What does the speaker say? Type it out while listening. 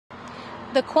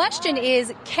The question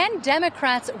is, can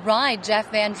Democrats ride Jeff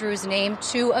Van Drew's name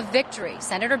to a victory?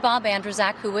 Senator Bob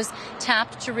Andrzejczak, who was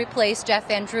tapped to replace Jeff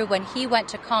Van Drew when he went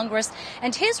to Congress,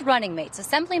 and his running mates,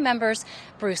 Assembly members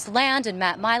Bruce Land and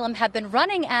Matt Milam, have been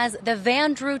running as the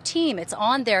Van Drew team. It's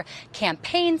on their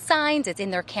campaign signs. It's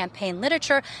in their campaign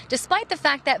literature, despite the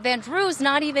fact that Van Drew's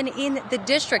not even in the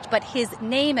district, but his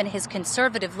name and his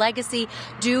conservative legacy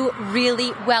do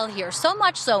really well here. So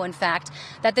much so, in fact,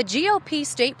 that the GOP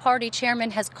state party chairman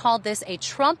has called this a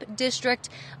Trump district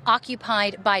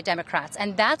occupied by Democrats.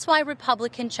 And that's why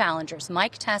Republican challengers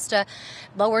Mike Testa,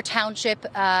 Lower Township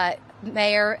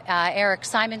Mayor Eric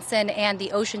Simonson, and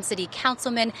the Ocean City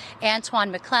Councilman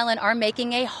Antoine McClellan are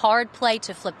making a hard play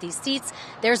to flip these seats.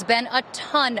 There's been a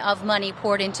ton of money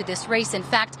poured into this race. In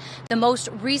fact, the most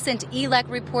recent ELEC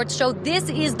reports show this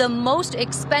is the most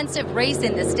expensive race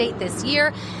in the state this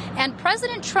year. And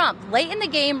President Trump, late in the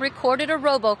game, recorded a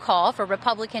robocall for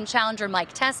Republican challenger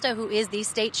Mike Testa, who is the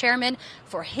state chairman,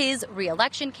 for his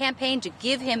re-election campaign to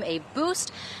give him a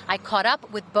boost. I caught up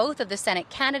with both of the Senate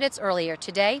candidates earlier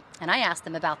today, and I asked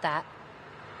them about that.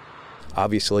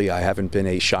 Obviously, I haven't been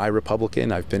a shy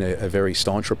Republican. I've been a very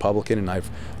staunch Republican, and I've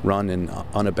run an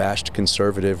unabashed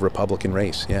conservative Republican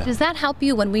race. Yeah. Does that help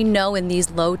you when we know in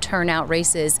these low turnout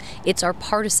races, it's our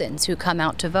partisans who come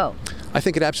out to vote? I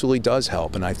think it absolutely does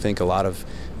help, and I think a lot of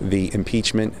the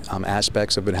impeachment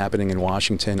aspects have been happening in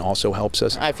Washington also helps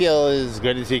us. I feel as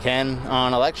good as you can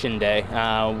on Election Day.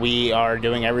 We are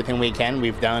doing everything we can.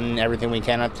 We've done everything we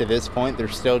can up to this point.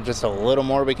 There's still just a little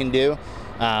more we can do.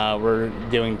 We're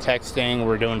doing texting,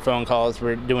 we're doing phone calls,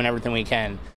 we're doing everything we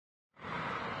can.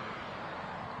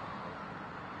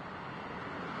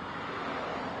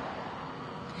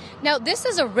 Now, this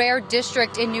is a rare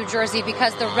district in New Jersey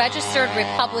because the registered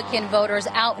Republican voters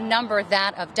outnumber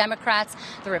that of Democrats.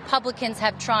 The Republicans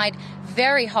have tried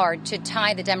very hard to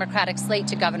tie the Democratic slate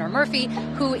to Governor Murphy,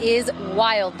 who is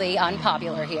wildly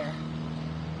unpopular here.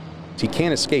 He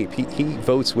can't escape. He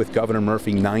votes with Governor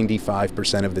Murphy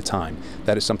 95% of the time.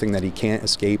 That is something that he can't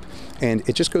escape. And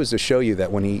it just goes to show you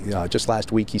that when he, just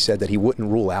last week, he said that he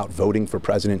wouldn't rule out voting for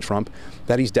President Trump,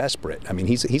 that he's desperate. I mean,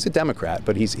 he's a Democrat,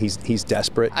 but he's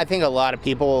desperate. I think a lot of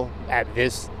people at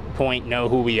this point know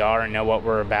who we are and know what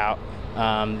we're about.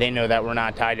 They know that we're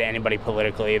not tied to anybody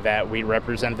politically, that we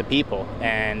represent the people.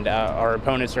 And our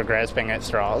opponents are grasping at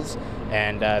straws,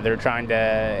 and they're trying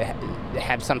to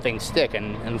have something stick.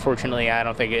 And unfortunately, I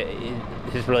don't think it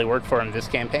has really worked for him this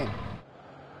campaign.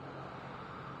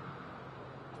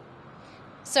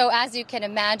 So as you can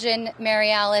imagine, Mary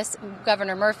Alice,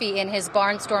 Governor Murphy in his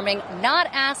barnstorming, not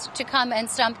asked to come and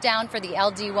stump down for the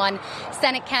LD1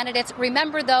 Senate candidates.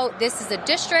 Remember, though, this is a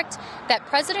district that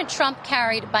President Trump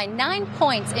carried by 9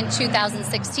 points in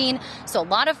 2016. So a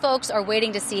lot of folks are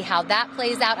waiting to see how that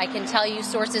plays out. I can tell you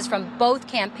sources from both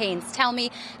campaigns tell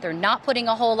me they're not putting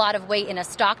a whole lot of weight in a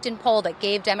Stockton poll that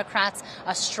gave Democrats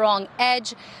a strong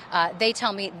edge. They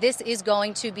tell me this is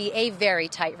going to be a very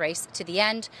tight race to the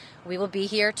end. We will be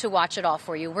here to watch it all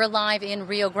for you. We're live in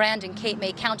Rio Grande in Cape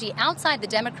May County outside the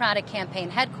Democratic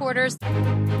campaign headquarters.